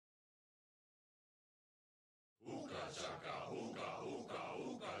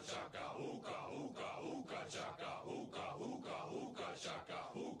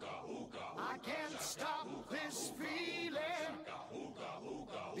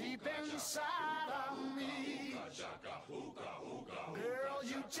inside of me. Girl,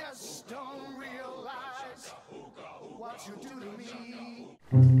 you just don't realize what you do to me.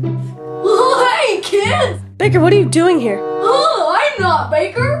 Oh, hey, kids! Baker, what are you doing here? Oh, I'm not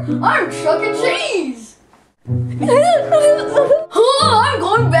Baker. I'm Chuck E. Cheese. Oh, I'm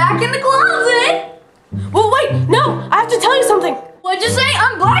going back in the closet. Well, wait, no, I have to tell you something. What'd you say?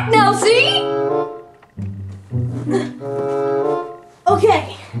 I'm black now, see?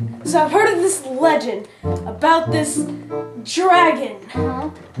 Okay, so I've heard of this legend about this dragon.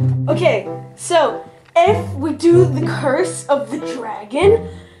 Okay, so if we do the curse of the dragon,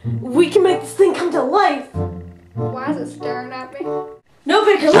 we can make this thing come to life. Why is it staring at me? No,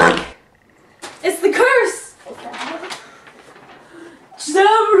 Baker, look! It's the curse!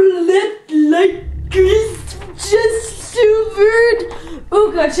 Just too bird.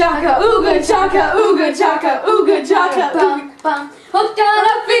 Ooga chaka, ooga chaka, ooga chaka, ooga chaka. Bum, bum. Hooked on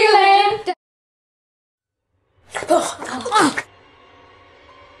a feeling.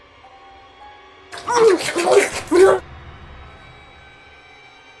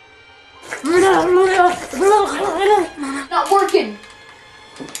 Not working.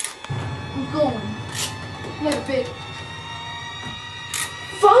 I'm going. Later, bitch.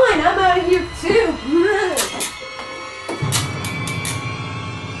 Fine, I'm out of here too.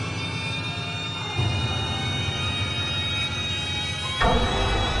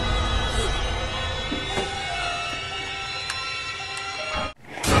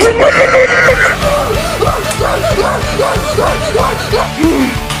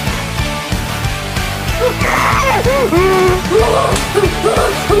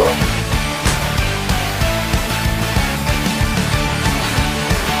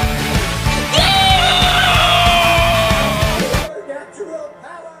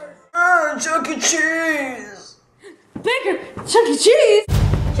 Chuck E. Cheese! Baker, Chuck E. Cheese!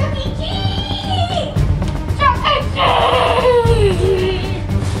 Chuck E. Cheese! Chuck E. Cheese!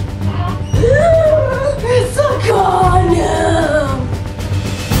 It's a condom!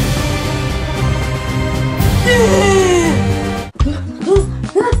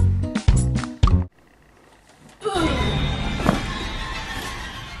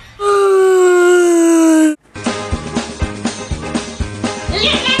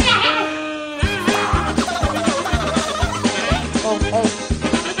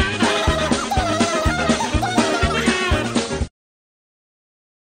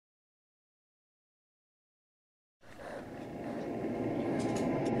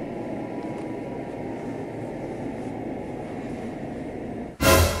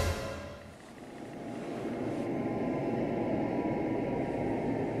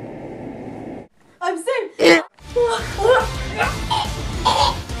 I'm safe!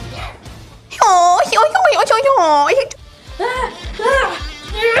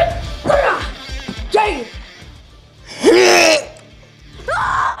 Jay!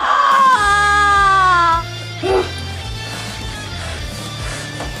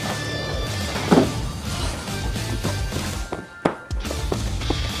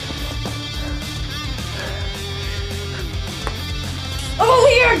 I'm over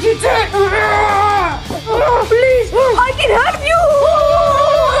here, you dirt! Please, I can help you!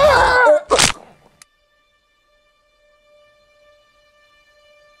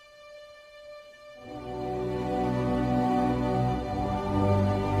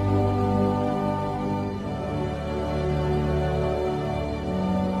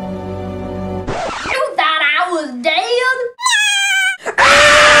 You thought I was dead?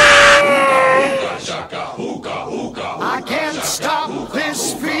 I can't stop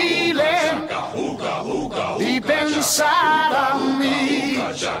this feeling deep inside of me.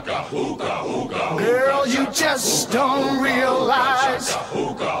 Girl, you just don't realize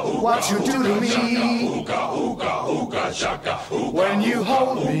what you do to me. When you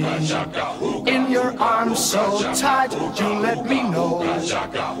hold me in your arms so tight, you let me know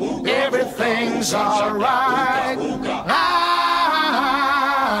everything's alright.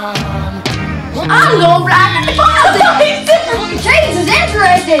 I'm going black in the closet! James is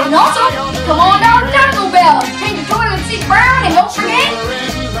interested! And also, come on down to Taco Bell! Change your toilet seat brown and don't forget...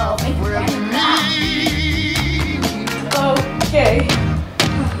 Okay.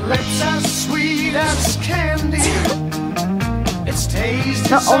 Lips as sweet as candy. It's tasty.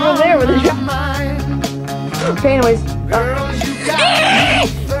 Not over there with it. Mind. Okay, anyways. Girl, you got me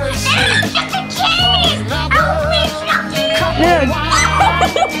thirsty.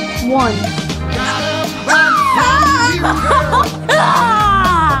 One. Gotta run from you, girl.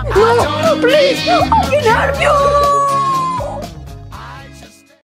 No, please, I can help you!